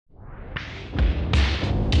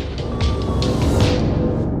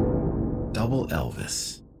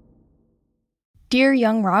Elvis. Dear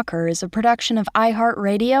Young Rocker is a production of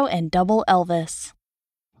iHeartRadio and Double Elvis.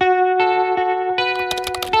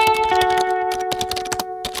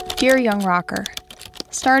 Dear Young Rocker,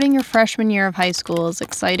 starting your freshman year of high school is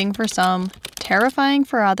exciting for some, terrifying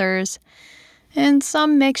for others, and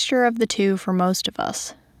some mixture of the two for most of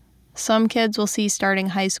us. Some kids will see starting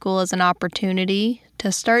high school as an opportunity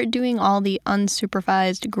to start doing all the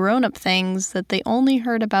unsupervised grown-up things that they only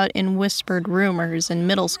heard about in whispered rumors in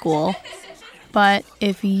middle school. But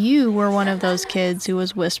if you were one of those kids who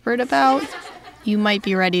was whispered about, you might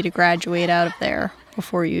be ready to graduate out of there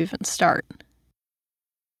before you even start.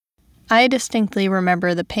 I distinctly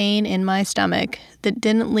remember the pain in my stomach that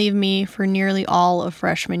didn't leave me for nearly all of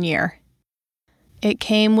freshman year. It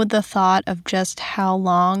came with the thought of just how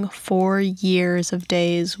long 4 years of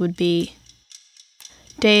days would be.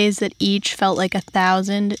 Days that each felt like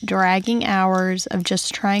 1,000 dragging hours of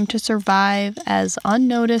just trying to survive as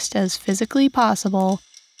unnoticed as physically possible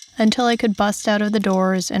until I could bust out of the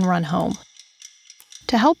doors and run home.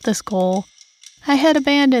 To help this goal, I had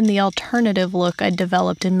abandoned the alternative look I'd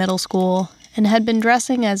developed in middle school and had been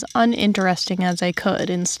dressing as uninteresting as I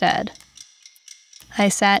could instead. I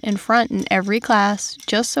sat in front in every class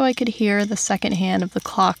just so I could hear the second hand of the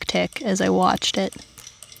clock tick as I watched it.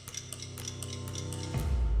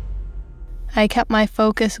 I kept my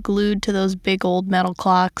focus glued to those big old metal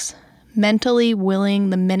clocks, mentally willing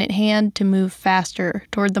the minute hand to move faster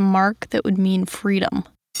toward the mark that would mean freedom.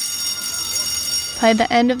 By the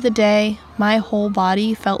end of the day, my whole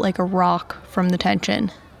body felt like a rock from the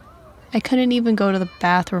tension. I couldn't even go to the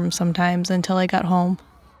bathroom sometimes until I got home.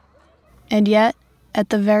 And yet, at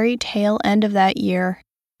the very tail end of that year,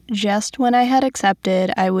 just when I had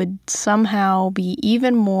accepted I would somehow be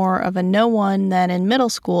even more of a no one than in middle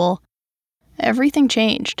school, everything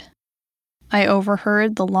changed. I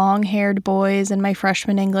overheard the long-haired boys in my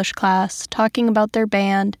freshman English class talking about their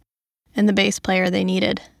band and the bass player they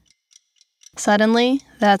needed. Suddenly,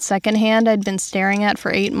 that second hand I'd been staring at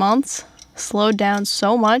for 8 months slowed down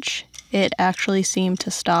so much it actually seemed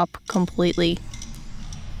to stop completely.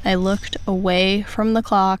 I looked away from the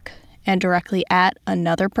clock and directly at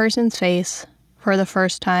another person's face for the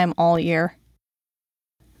first time all year.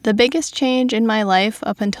 The biggest change in my life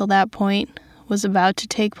up until that point was about to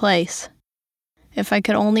take place. If I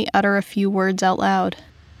could only utter a few words out loud.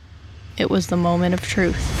 It was the moment of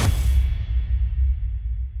truth.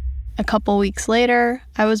 A couple weeks later,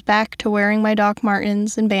 I was back to wearing my Doc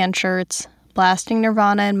Martens and band shirts, blasting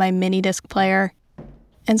Nirvana in my mini disc player,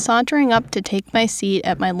 and sauntering up to take my seat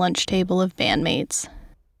at my lunch table of bandmates.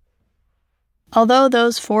 Although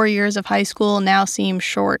those 4 years of high school now seem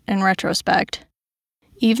short in retrospect,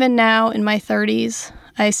 even now in my 30s,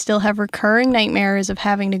 I still have recurring nightmares of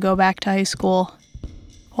having to go back to high school,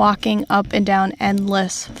 walking up and down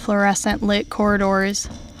endless fluorescent-lit corridors,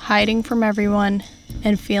 hiding from everyone,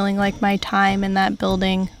 and feeling like my time in that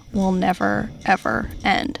building will never, ever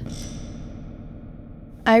end.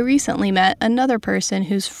 I recently met another person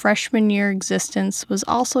whose freshman year existence was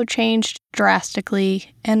also changed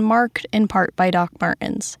drastically and marked in part by Doc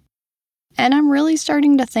Martens. And I'm really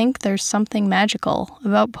starting to think there's something magical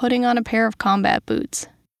about putting on a pair of combat boots.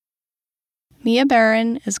 Mia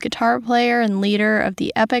Berrin is guitar player and leader of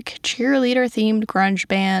the epic cheerleader-themed grunge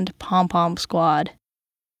band Pom Pom Squad.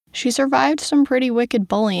 She survived some pretty wicked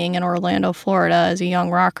bullying in Orlando, Florida as a young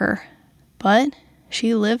rocker, but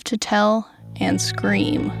she lived to tell and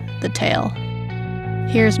scream the tale.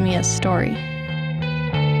 Here's Mia's story.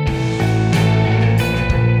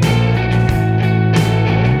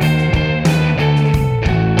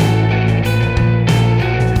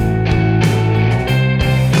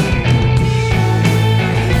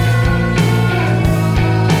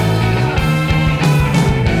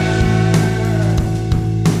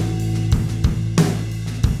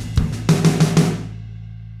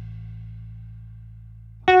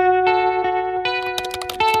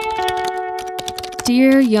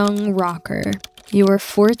 Dear Young Rocker, you are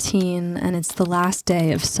 14 and it's the last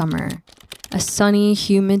day of summer. A sunny,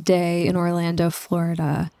 humid day in Orlando,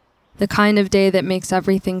 Florida. The kind of day that makes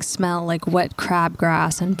everything smell like wet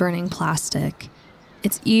crabgrass and burning plastic.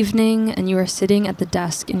 It's evening and you are sitting at the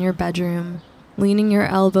desk in your bedroom, leaning your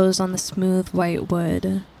elbows on the smooth white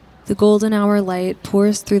wood. The golden hour light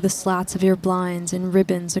pours through the slats of your blinds and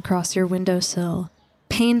ribbons across your windowsill,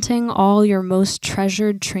 painting all your most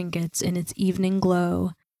treasured trinkets in its evening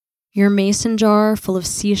glow. Your mason jar full of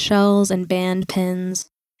seashells and band pins,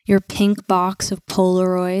 your pink box of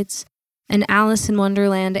Polaroids, an Alice in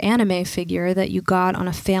Wonderland anime figure that you got on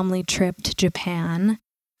a family trip to Japan,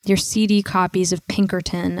 your CD copies of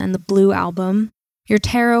Pinkerton and the Blue Album, your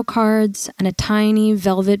tarot cards, and a tiny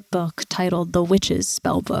velvet book titled The Witch's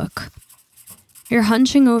Spellbook. You're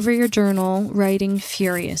hunching over your journal, writing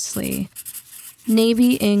furiously.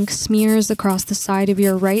 Navy ink smears across the side of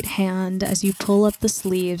your right hand as you pull up the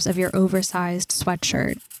sleeves of your oversized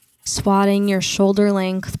sweatshirt, swatting your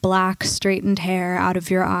shoulder-length, black, straightened hair out of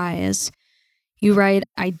your eyes. You write,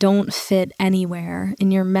 "I don't fit anywhere," in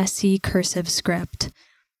your messy, cursive script.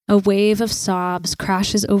 A wave of sobs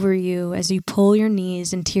crashes over you as you pull your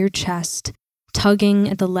knees into your chest, tugging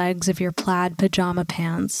at the legs of your plaid pajama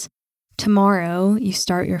pants. Tomorrow, you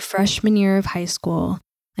start your freshman year of high school,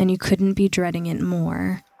 and you couldn't be dreading it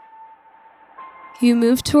more. You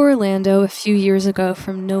moved to Orlando a few years ago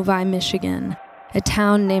from Novi, Michigan, a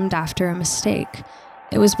town named after a mistake.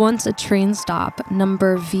 It was once a train stop,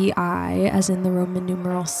 number VI, as in the Roman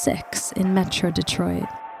numeral 6, in Metro Detroit.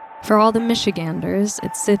 For all the Michiganders,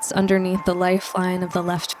 it sits underneath the lifeline of the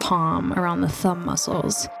left palm around the thumb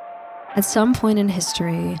muscles. At some point in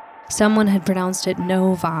history, someone had pronounced it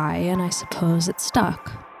Novi, and I suppose it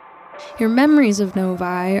stuck. Your memories of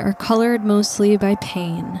Novi are colored mostly by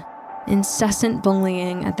pain, incessant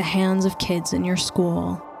bullying at the hands of kids in your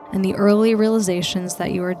school, and the early realizations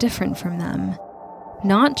that you are different from them.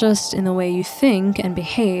 Not just in the way you think and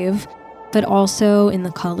behave, but also in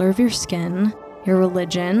the color of your skin, your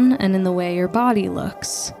religion, and in the way your body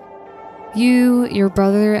looks. You, your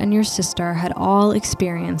brother, and your sister had all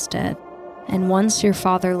experienced it, and once your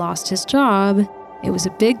father lost his job, it was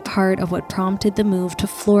a big part of what prompted the move to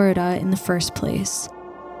Florida in the first place.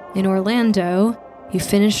 In Orlando, you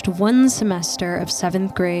finished one semester of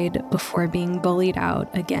 7th grade before being bullied out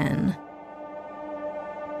again.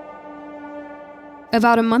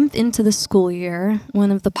 About a month into the school year, one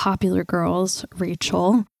of the popular girls,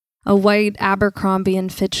 Rachel, a white Abercrombie &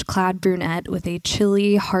 Fitch-clad brunette with a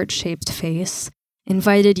chilly, heart-shaped face,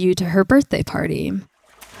 invited you to her birthday party.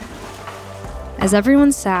 As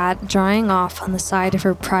everyone sat, drying off on the side of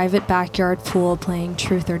her private backyard pool playing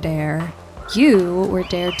Truth or Dare, you were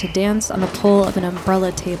dared to dance on the pole of an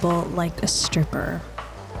umbrella table like a stripper.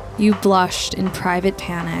 You blushed in private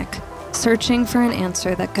panic, searching for an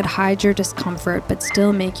answer that could hide your discomfort but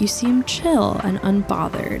still make you seem chill and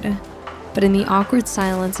unbothered. But in the awkward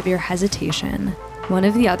silence of your hesitation, one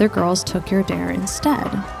of the other girls took your dare instead.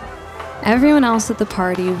 Everyone else at the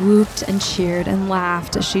party whooped and cheered and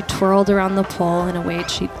laughed as she twirled around the pole in a way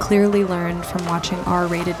she'd clearly learned from watching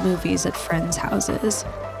R-rated movies at friends' houses.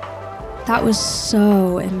 "That was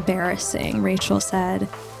so embarrassing," Rachel said,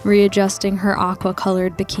 readjusting her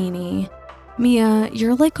aqua-colored bikini. "Mia,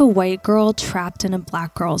 you're like a white girl trapped in a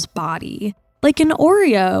black girl's body. Like an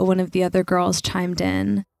Oreo," one of the other girls chimed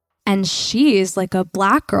in. "And she's like a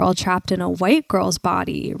black girl trapped in a white girl's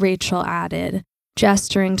body," Rachel added,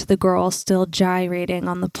 gesturing to the girl still gyrating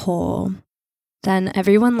on the pole. Then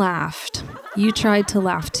everyone laughed. You tried to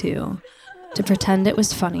laugh too, to pretend it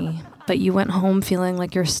was funny, but you went home feeling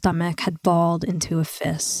like your stomach had balled into a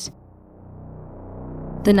fist.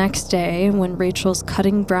 The next day, when Rachel's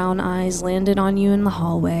cutting brown eyes landed on you in the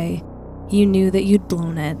hallway, you knew that you'd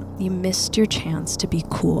blown it. You missed your chance to be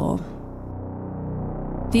cool.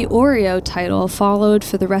 The Oreo title followed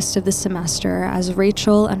for the rest of the semester as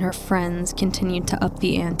Rachel and her friends continued to up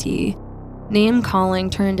the ante. Name-calling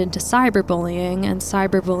turned into cyberbullying, and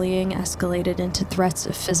cyberbullying escalated into threats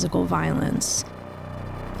of physical violence.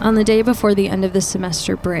 On the day before the end of the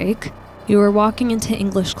semester break, you were walking into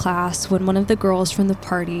English class when one of the girls from the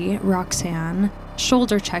party, Roxanne,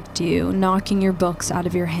 shoulder-checked you, knocking your books out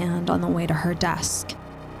of your hand on the way to her desk.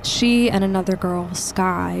 She and another girl,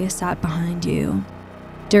 Sky, sat behind you.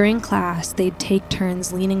 During class, they'd take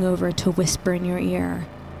turns leaning over to whisper in your ear.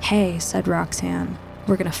 "Hey," said Roxanne,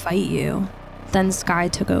 "we're gonna fight you." Then Sky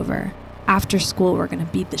took over. "After school, we're gonna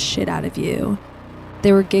beat the shit out of you."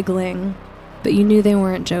 They were giggling, but you knew they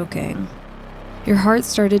weren't joking. Your heart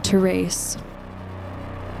started to race.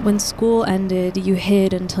 When school ended, you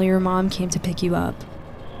hid until your mom came to pick you up.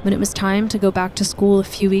 When it was time to go back to school a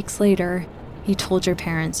few weeks later, you told your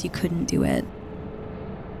parents you couldn't do it.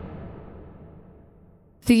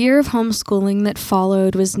 The year of homeschooling that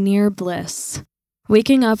followed was near bliss.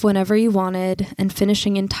 Waking up whenever you wanted and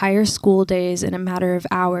finishing entire school days in a matter of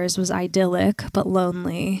hours was idyllic but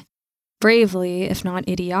lonely. Bravely, if not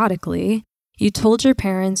idiotically, you told your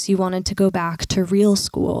parents you wanted to go back to real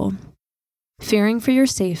school. Fearing for your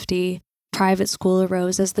safety, private school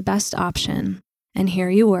arose as the best option, and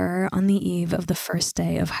here you were on the eve of the first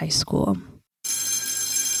day of high school.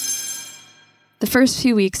 The first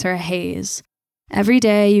few weeks are a haze. Every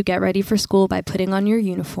day you get ready for school by putting on your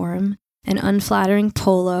uniform, an unflattering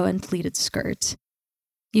polo and pleated skirt.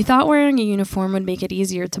 You thought wearing a uniform would make it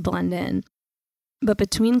easier to blend in. But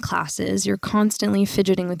between classes, you're constantly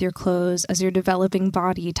fidgeting with your clothes as your developing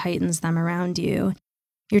body tightens them around you.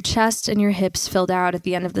 Your chest and your hips filled out at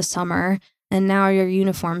the end of the summer, and now your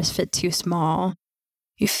uniforms fit too small.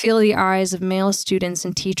 You feel the eyes of male students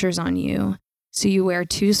and teachers on you, so you wear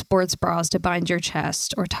 2 sports bras to bind your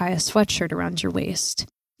chest or tie a sweatshirt around your waist,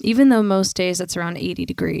 even though most days it's around 80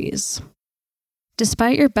 degrees.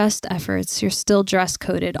 Despite your best efforts, you're still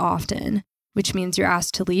dress-coded often, which means you're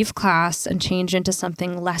asked to leave class and change into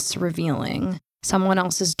something less revealing, someone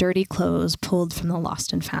else's dirty clothes pulled from the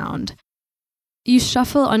lost and found. You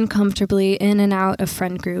shuffle uncomfortably in and out of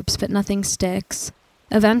friend groups, but nothing sticks.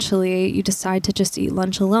 Eventually, you decide to just eat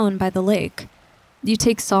lunch alone by the lake. You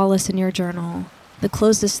take solace in your journal, the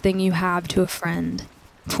closest thing you have to a friend,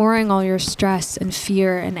 pouring all your stress and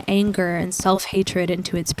fear and anger and self-hatred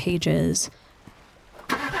into its pages.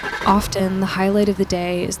 Often, the highlight of the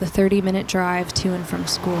day is the 30-minute drive to and from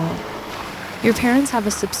school. Your parents have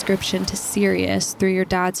a subscription to Sirius through your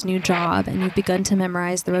dad's new job, and you've begun to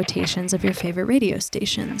memorize the rotations of your favorite radio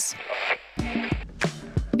stations.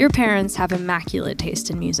 Your parents have immaculate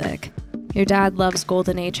taste in music. Your dad loves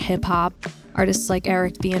Golden Age hip-hop, artists like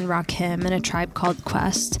Eric B. and Rakim and A Tribe Called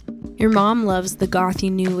Quest. Your mom loves the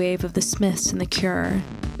gothy new wave of the Smiths and The Cure.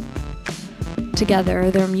 Together,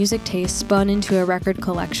 their music taste spun into a record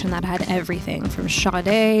collection that had everything from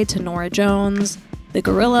Sade to Norah Jones, The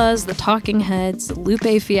Gorillaz, The Talking Heads,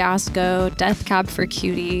 Lupe Fiasco, Death Cab for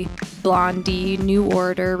Cutie, Blondie, New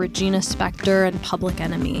Order, Regina Spektor, and Public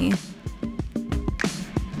Enemy.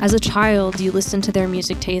 As a child, you listened to their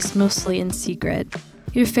music taste mostly in secret.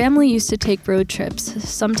 Your family used to take road trips,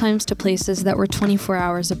 sometimes to places that were 24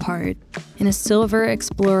 hours apart, in a silver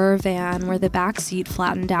Explorer van where the back seat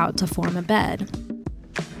flattened out to form a bed.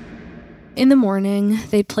 In the morning,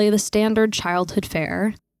 they'd play the standard childhood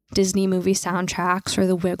fare, Disney movie soundtracks or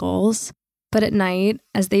the Wiggles, but at night,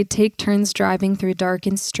 as they'd take turns driving through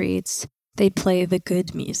darkened streets, they'd play the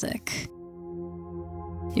good music.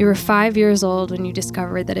 You were 5 years old when you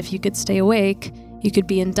discovered that if you could stay awake, you could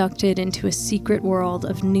be inducted into a secret world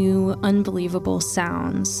of new, unbelievable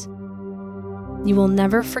sounds. You will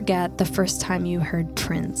never forget the first time you heard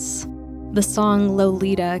Prince. The song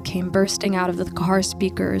Lolita came bursting out of the car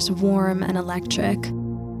speakers, warm and electric.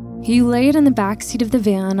 You laid in the backseat of the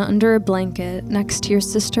van under a blanket next to your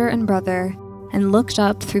sister and brother and looked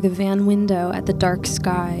up through the van window at the dark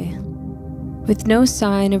sky. With no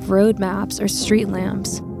sign of road maps or street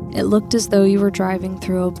lamps, it looked as though you were driving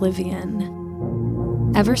through oblivion.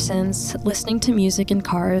 Ever since, listening to music in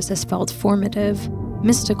cars has felt formative,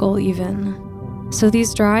 mystical even. So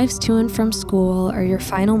these drives to and from school are your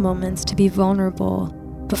final moments to be vulnerable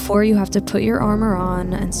before you have to put your armor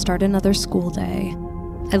on and start another school day.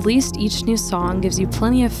 At least each new song gives you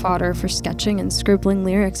plenty of fodder for sketching and scribbling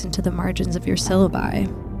lyrics into the margins of your syllabi.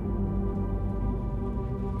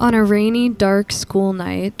 On a rainy, dark school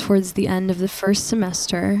night towards the end of the first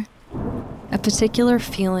semester, a particular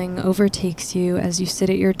feeling overtakes you as you sit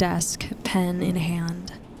at your desk, pen in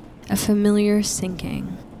hand. A familiar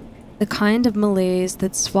sinking. The kind of malaise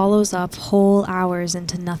that swallows up whole hours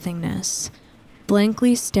into nothingness,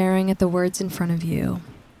 blankly staring at the words in front of you.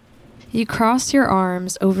 You cross your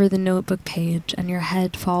arms over the notebook page and your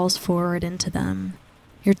head falls forward into them.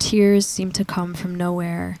 Your tears seem to come from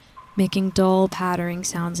nowhere, making dull, pattering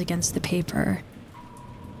sounds against the paper.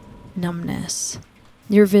 Numbness.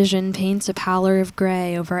 Your vision paints a pallor of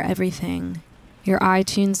gray over everything. Your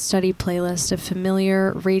iTunes study playlist of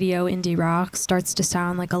familiar radio indie rock starts to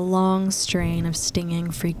sound like a long strain of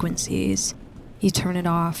stinging frequencies. You turn it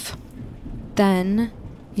off. Then,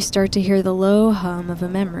 you start to hear the low hum of a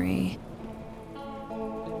memory.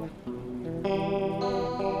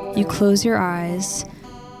 You close your eyes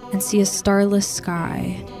and see a starless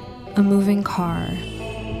sky, a moving car.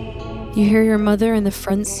 You hear your mother in the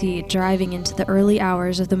front seat driving into the early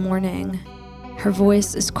hours of the morning. Her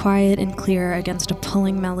voice is quiet and clear against a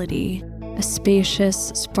pulling melody, a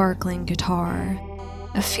spacious, sparkling guitar.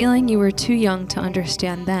 A feeling you were too young to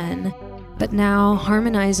understand then, but now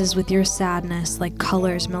harmonizes with your sadness like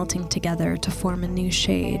colors melting together to form a new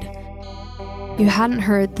shade. You hadn't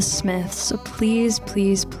heard the Smiths' "Please,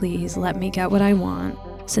 Please, Please Let Me Get What I Want"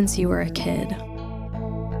 since you were a kid.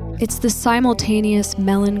 It's the simultaneous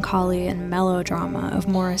melancholy and melodrama of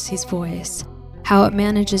Morrissey's voice, how it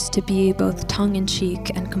manages to be both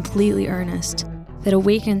tongue-in-cheek and completely earnest, that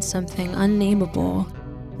awakens something unnameable,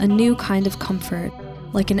 a new kind of comfort,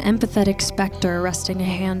 like an empathetic specter resting a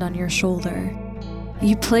hand on your shoulder.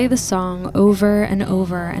 You play the song over and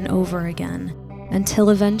over and over again,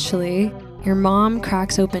 until eventually, your mom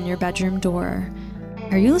cracks open your bedroom door.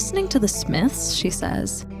 "Are you listening to the Smiths?" she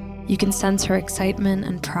says. You can sense her excitement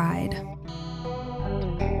and pride.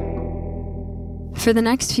 For the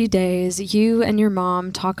next few days, you and your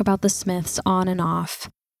mom talk about the Smiths on and off.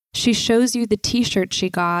 She shows you the t-shirt she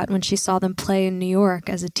got when she saw them play in New York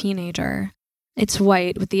as a teenager. It's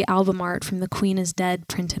white with the album art from The Queen is Dead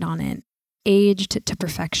printed on it, aged to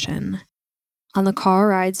perfection. On the car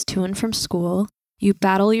rides to and from school, you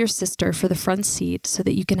battle your sister for the front seat so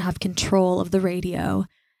that you can have control of the radio,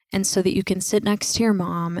 and so that you can sit next to your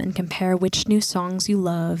mom and compare which new songs you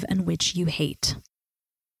love and which you hate.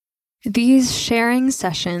 These sharing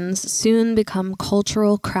sessions soon become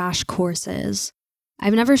cultural crash courses.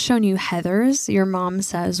 I've never shown you Heathers, your mom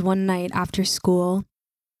says one night after school.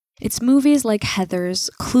 It's movies like Heathers,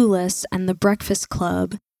 Clueless, and The Breakfast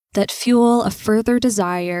Club that fuel a further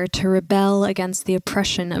desire to rebel against the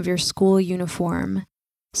oppression of your school uniform.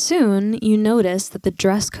 Soon, you notice that the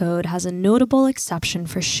dress code has a notable exception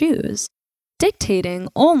for shoes, dictating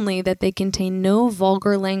only that they contain no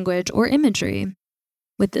vulgar language or imagery.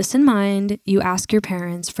 With this in mind, you ask your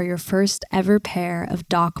parents for your first ever pair of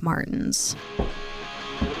Doc Martens.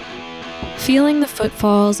 Feeling the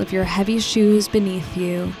footfalls of your heavy shoes beneath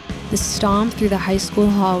you, the stomp through the high school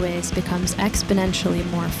hallways becomes exponentially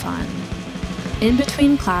more fun. In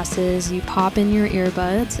between classes, you pop in your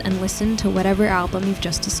earbuds and listen to whatever album you've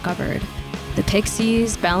just discovered. The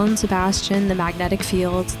Pixies, Belle and Sebastian, The Magnetic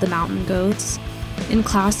Fields, The Mountain Goats. In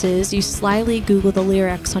classes, you slyly Google the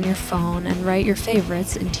lyrics on your phone and write your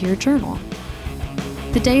favorites into your journal.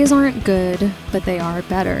 The days aren't good, but they are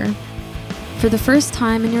better. For the first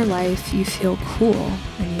time in your life, you feel cool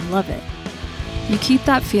and you love it. You keep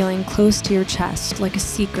that feeling close to your chest like a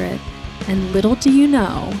secret, and little do you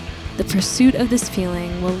know, the pursuit of this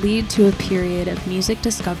feeling will lead to a period of music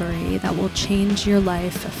discovery that will change your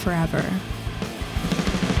life forever.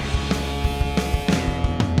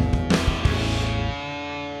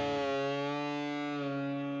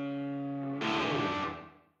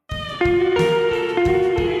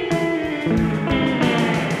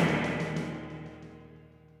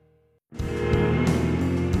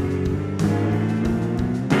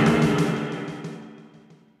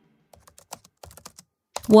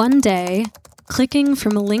 One day, clicking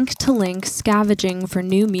from link to link, scavenging for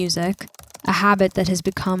new music, a habit that has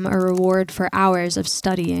become a reward for hours of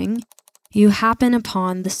studying, you happen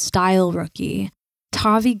upon The Style Rookie,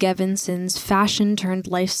 Tavi Gevinson's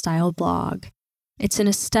fashion-turned-lifestyle blog. It's an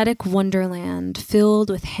aesthetic wonderland filled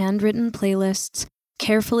with handwritten playlists,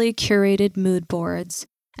 carefully curated mood boards,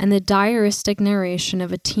 and the diaristic narration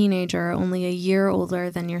of a teenager only a year older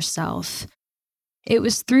than yourself. It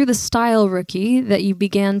was through The Style Rookie that you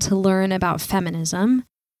began to learn about feminism,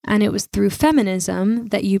 and it was through feminism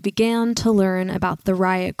that you began to learn about the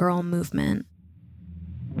Riot Grrrl movement.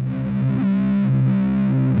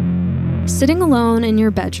 Sitting alone in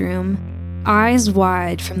your bedroom, eyes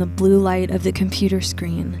wide from the blue light of the computer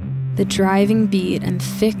screen, the driving beat and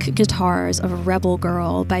thick guitars of Rebel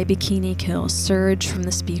Girl by Bikini Kill surge from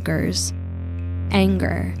the speakers.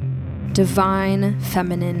 Anger. Divine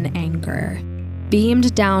feminine anger.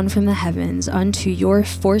 Beamed down from the heavens unto your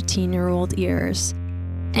 14-year-old ears.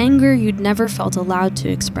 Anger you'd never felt allowed to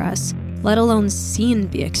express, let alone seen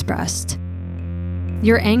be expressed.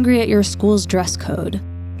 You're angry at your school's dress code.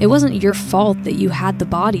 It wasn't your fault that you had the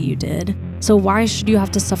body you did, so why should you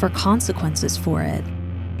have to suffer consequences for it?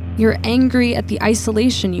 You're angry at the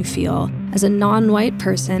isolation you feel as a non-white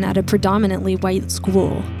person at a predominantly white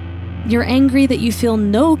school. You're angry that you feel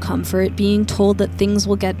no comfort being told that things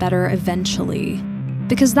will get better eventually.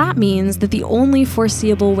 Because that means that the only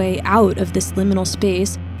foreseeable way out of this liminal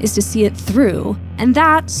space is to see it through, and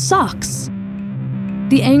that sucks.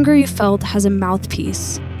 The anger you felt has a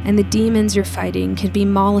mouthpiece, and the demons you're fighting can be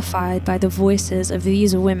mollified by the voices of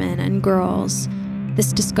these women and girls.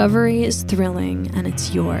 This discovery is thrilling, and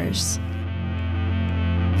it's yours.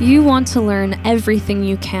 You want to learn everything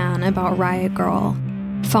you can about Riot Grrrl,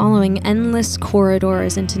 following endless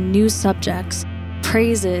corridors into new subjects,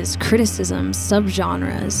 praises, criticisms,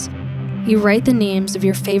 subgenres. You write the names of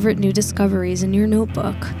your favorite new discoveries in your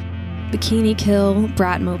notebook. Bikini Kill,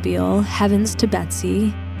 Bratmobile, Heavens to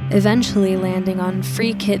Betsy, eventually landing on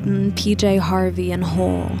Free Kitten, PJ Harvey, and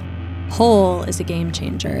Hole. Hole is a game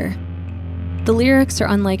changer. The lyrics are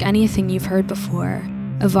unlike anything you've heard before,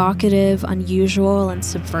 evocative, unusual, and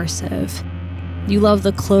subversive. You love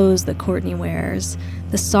the clothes that Courtney wears,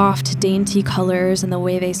 the soft, dainty colors, and the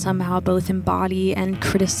way they somehow both embody and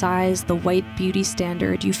criticize the white beauty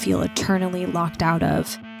standard you feel eternally locked out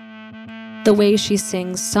of. The way she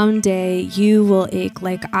sings, "Someday you will ache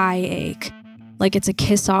like I ache," like it's a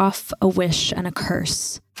kiss-off, a wish, and a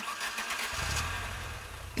curse.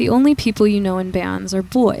 The only people you know in bands are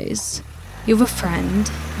boys. You have a friend,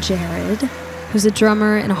 Jared, who's a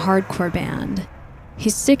drummer in a hardcore band.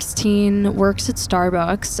 He's 16, works at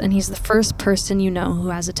Starbucks, and he's the first person you know who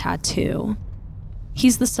has a tattoo.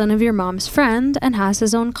 He's the son of your mom's friend and has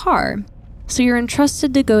his own car, so you're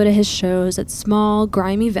entrusted to go to his shows at small,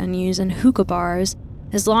 grimy venues and hookah bars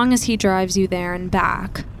as long as he drives you there and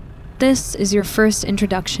back. This is your first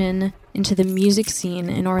introduction into the music scene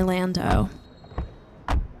in Orlando.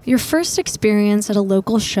 Your first experience at a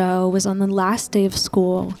local show was on the last day of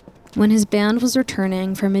school, when his band was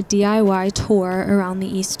returning from a DIY tour around the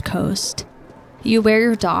East Coast. You wear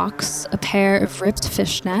your docs, a pair of ripped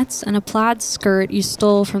fishnets, and a plaid skirt you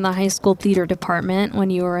stole from the high school theater department when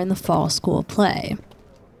you were in the fall school play.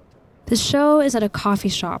 The show is at a coffee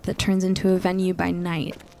shop that turns into a venue by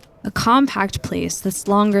night, a compact place that's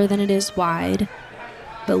longer than it is wide,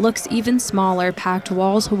 but looks even smaller, packed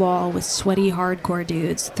wall to wall with sweaty hardcore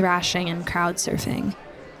dudes thrashing and crowd surfing.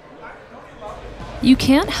 You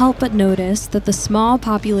can't help but notice that the small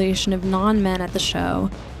population of non-men at the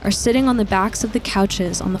show are sitting on the backs of the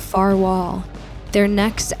couches on the far wall, their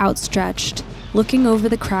necks outstretched, looking over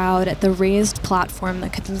the crowd at the raised platform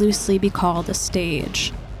that could loosely be called a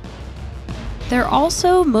stage. They're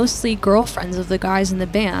also mostly girlfriends of the guys in the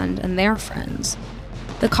band and their friends.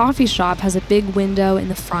 The coffee shop has a big window in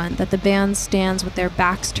the front that the band stands with their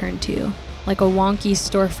backs turned to, like a wonky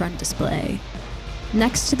storefront display.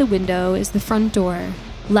 Next to the window is the front door,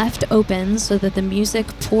 left open so that the music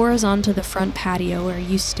pours onto the front patio where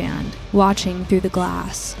you stand, watching through the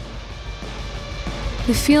glass.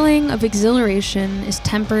 The feeling of exhilaration is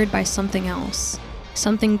tempered by something else,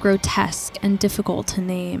 something grotesque and difficult to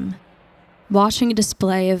name. Watching a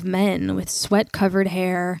display of men with sweat-covered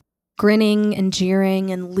hair, grinning and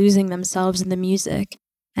jeering and losing themselves in the music,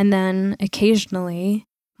 and then, occasionally,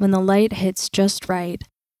 when the light hits just right,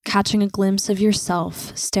 catching a glimpse of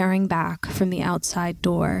yourself staring back from the outside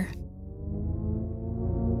door.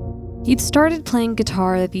 You'd started playing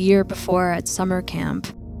guitar the year before at summer camp,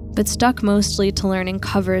 but stuck mostly to learning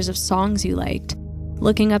covers of songs you liked,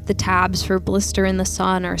 looking up the tabs for Blister in the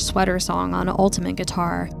Sun or Sweater Song on Ultimate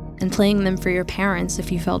Guitar, and playing them for your parents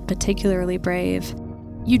if you felt particularly brave.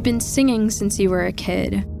 You'd been singing since you were a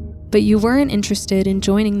kid, but you weren't interested in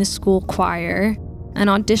joining the school choir, and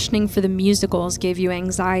auditioning for the musicals gave you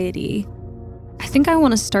anxiety. I think I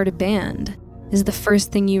want to start a band, is the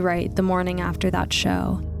first thing you write the morning after that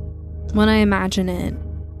show. When I imagine it,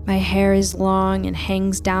 my hair is long and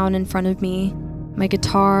hangs down in front of me. My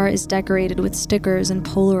guitar is decorated with stickers and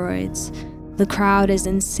Polaroids. The crowd is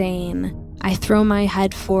insane. I throw my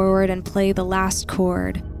head forward and play the last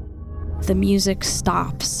chord. The music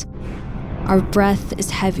stops. Our breath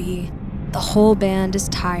is heavy. The whole band is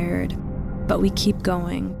tired. But we keep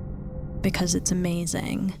going because it's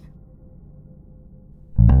amazing.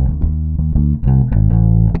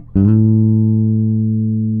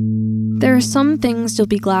 There are some things you'll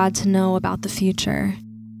be glad to know about the future.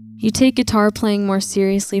 You take guitar playing more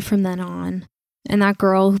seriously from then on, and that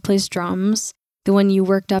girl who plays drums, the one you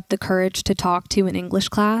worked up the courage to talk to in English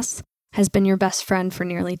class, has been your best friend for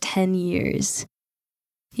nearly 10 years.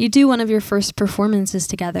 You do one of your first performances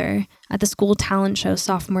together at the school talent show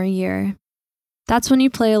sophomore year. That's when you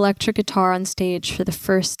play electric guitar on stage for the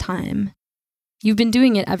first time. You've been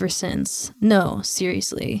doing it ever since. No,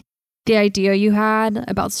 seriously. The idea you had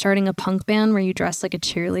about starting a punk band where you dress like a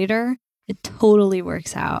cheerleader, it totally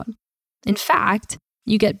works out. In fact,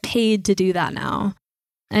 you get paid to do that now.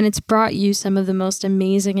 And it's brought you some of the most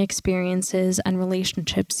amazing experiences and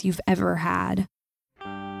relationships you've ever had.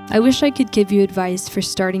 I wish I could give you advice for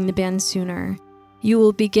starting the band sooner. You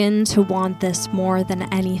will begin to want this more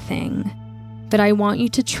than anything. But I want you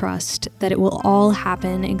to trust that it will all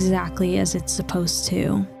happen exactly as it's supposed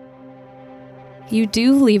to. You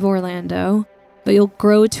do leave Orlando, but you'll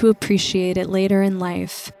grow to appreciate it later in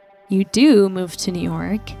life. You do move to New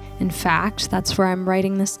York. In fact, that's where I'm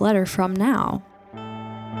writing this letter from now.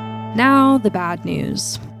 Now, the bad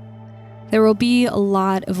news. There will be a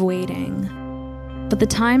lot of waiting. But the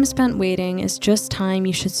time spent waiting is just time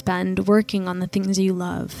you should spend working on the things you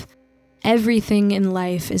love. Everything in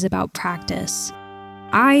life is about practice.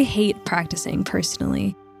 I hate practicing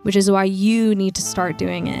personally, which is why you need to start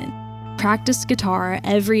doing it. Practice guitar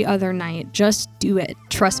every other night. Just do it.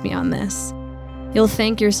 Trust me on this. You'll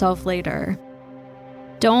thank yourself later.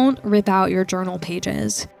 Don't rip out your journal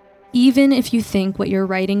pages. Even if you think what you're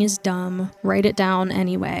writing is dumb, write it down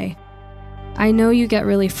anyway. I know you get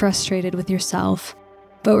really frustrated with yourself,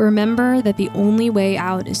 but remember that the only way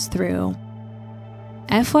out is through.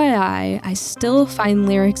 FYI, I still find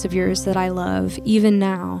lyrics of yours that I love, even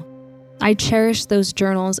now. I cherish those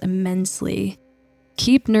journals immensely.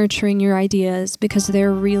 Keep nurturing your ideas because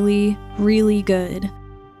they're really, really good.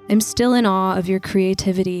 I'm still in awe of your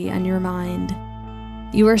creativity and your mind.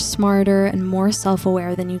 You are smarter and more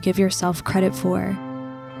self-aware than you give yourself credit for.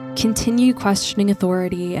 Continue questioning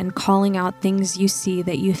authority and calling out things you see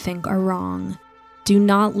that you think are wrong. Do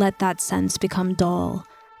not let that sense become dull.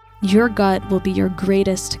 Your gut will be your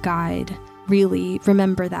greatest guide. Really,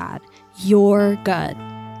 remember that. Your gut.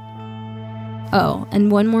 Oh,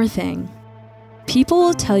 and one more thing. People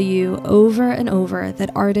will tell you over and over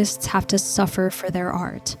that artists have to suffer for their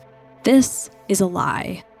art. This is a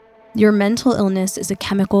lie. Your mental illness is a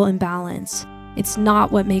chemical imbalance. It's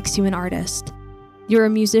not what makes you an artist. You're a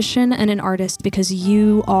musician and an artist because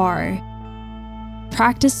you are.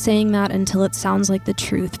 Practice saying that until it sounds like the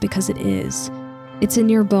truth, because it is. It's in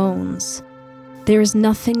your bones. There is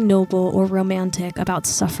nothing noble or romantic about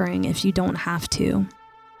suffering if you don't have to.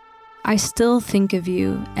 I still think of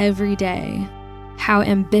you every day, how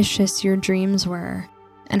ambitious your dreams were,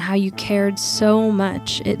 and how you cared so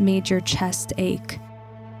much it made your chest ache.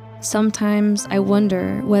 Sometimes I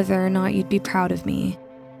wonder whether or not you'd be proud of me,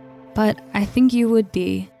 but I think you would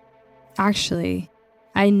be. Actually,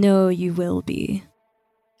 I know you will be.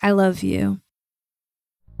 I love you.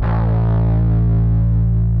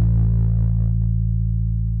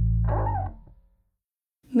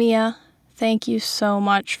 Mia, thank you so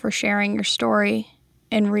much for sharing your story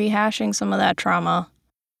and rehashing some of that trauma.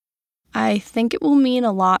 I think it will mean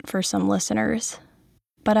a lot for some listeners,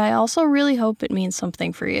 but I also really hope it means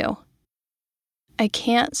something for you. I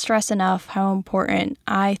can't stress enough how important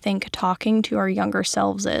I think talking to our younger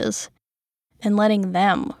selves is and letting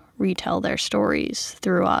them retell their stories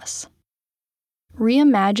through us.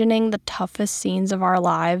 Reimagining the toughest scenes of our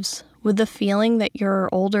lives with the feeling that your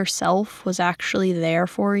older self was actually there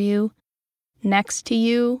for you, next to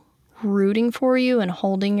you, rooting for you and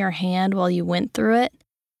holding your hand while you went through it,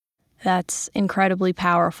 that's incredibly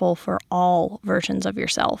powerful for all versions of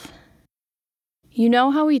yourself. You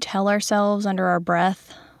know how we tell ourselves under our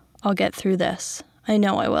breath, "I'll get through this. I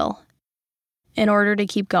know I will." In order to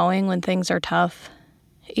keep going when things are tough,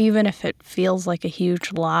 even if it feels like a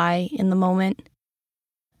huge lie in the moment.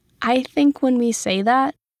 I think when we say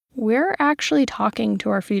that, we're actually talking to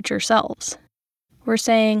our future selves. We're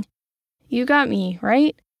saying, "You got me,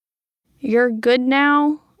 right? You're good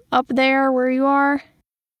now, up there where you are."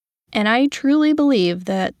 And I truly believe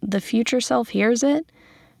that the future self hears it,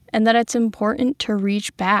 and that it's important to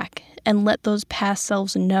reach back and let those past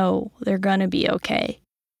selves know they're gonna be okay.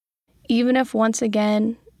 Even if once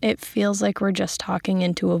again, it feels like we're just talking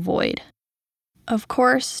into a void. Of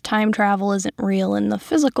course, time travel isn't real in the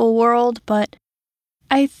physical world, but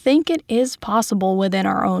I think it is possible within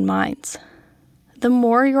our own minds. The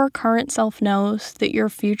more your current self knows that your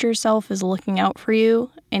future self is looking out for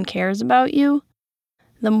you and cares about you,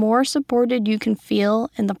 the more supported you can feel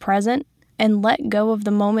in the present and let go of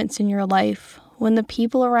the moments in your life when the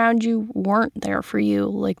people around you weren't there for you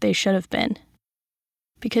like they should have been.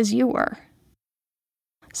 Because you were.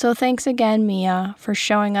 So thanks again, Mia, for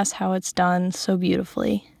showing us how it's done so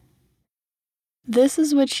beautifully. This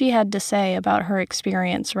is what she had to say about her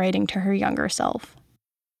experience writing to her younger self.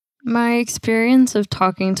 My experience of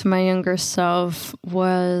talking to my younger self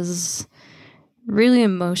was really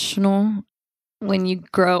emotional. When you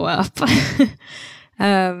grow up,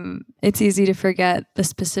 it's easy to forget the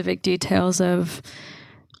specific details of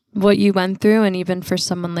what you went through. And even for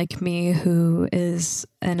someone like me who is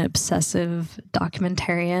an obsessive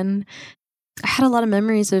documentarian, I had a lot of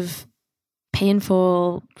memories of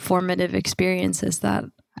painful, formative experiences that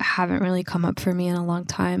haven't really come up for me in a long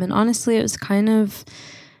time. And honestly, it was kind of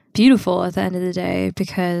beautiful at the end of the day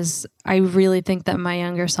because I really think that my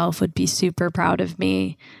younger self would be super proud of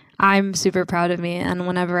me. I'm super proud of me. And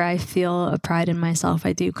whenever I feel a pride in myself,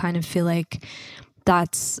 I do kind of feel like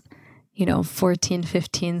that's, 14,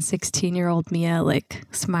 15, 16-year-old Mia, like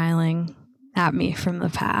smiling at me from the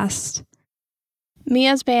past.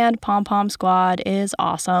 Mia's band, Pom Pom Squad, is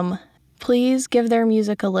awesome. Please give their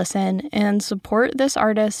music a listen and support this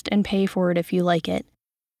artist and pay for it if you like it.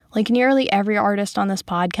 Like nearly every artist on this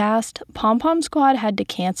podcast, Pom Pom Squad had to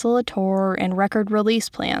cancel a tour and record release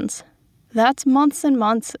plans. That's months and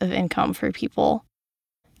months of income for people.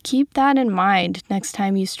 Keep that in mind next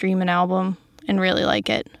time you stream an album and really like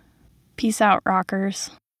it. Peace out,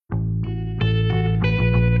 rockers.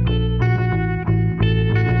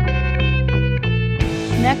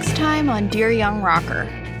 Next time on Dear Young Rocker,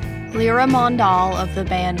 Lyra Mondal of the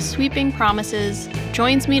band Sweeping Promises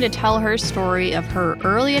joins me to tell her story of her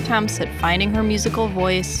early attempts at finding her musical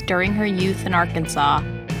voice during her youth in Arkansas,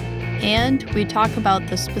 And we talk about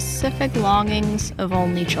the specific longings of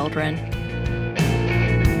only children.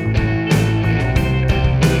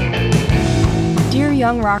 Dear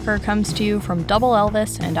Young Rocker comes to you from Double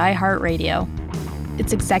Elvis and iHeartRadio.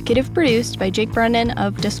 It's executive produced by Jake Brennan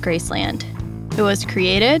of Disgraceland. It was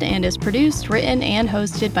created and is produced, written, and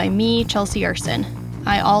hosted by me, Chelsea Erson.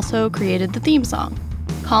 I also created the theme song.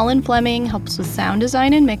 Colin Fleming helps with sound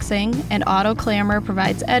design and mixing, and Otto Clamor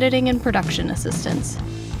provides editing and production assistance.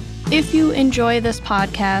 If you enjoy this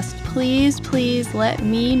podcast, please let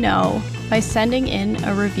me know by sending in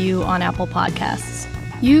a review on Apple Podcasts.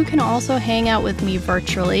 You can also hang out with me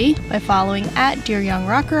virtually by following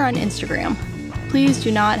 @DearYoungRocker on Instagram. Please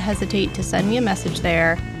do not hesitate to send me a message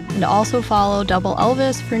there, and also follow Double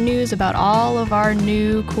Elvis for news about all of our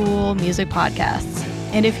new cool music podcasts.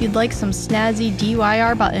 And if you'd like some snazzy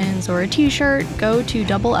DYR buttons or a t-shirt, go to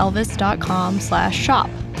doubleelvis.com/shop.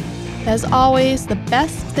 As always, the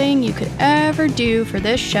best thing you could ever do for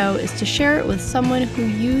this show is to share it with someone who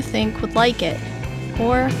you think would like it,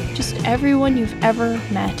 or just everyone you've ever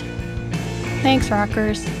met. Thanks,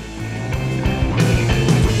 rockers.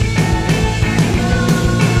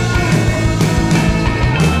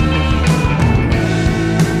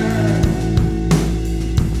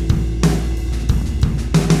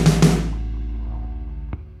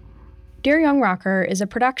 Dear Young Rocker is a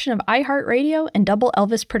production of iHeartRadio and Double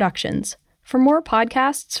Elvis Productions. For more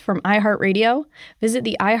podcasts from iHeartRadio, visit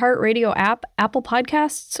the iHeartRadio app, Apple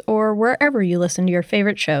Podcasts, or wherever you listen to your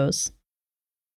favorite shows.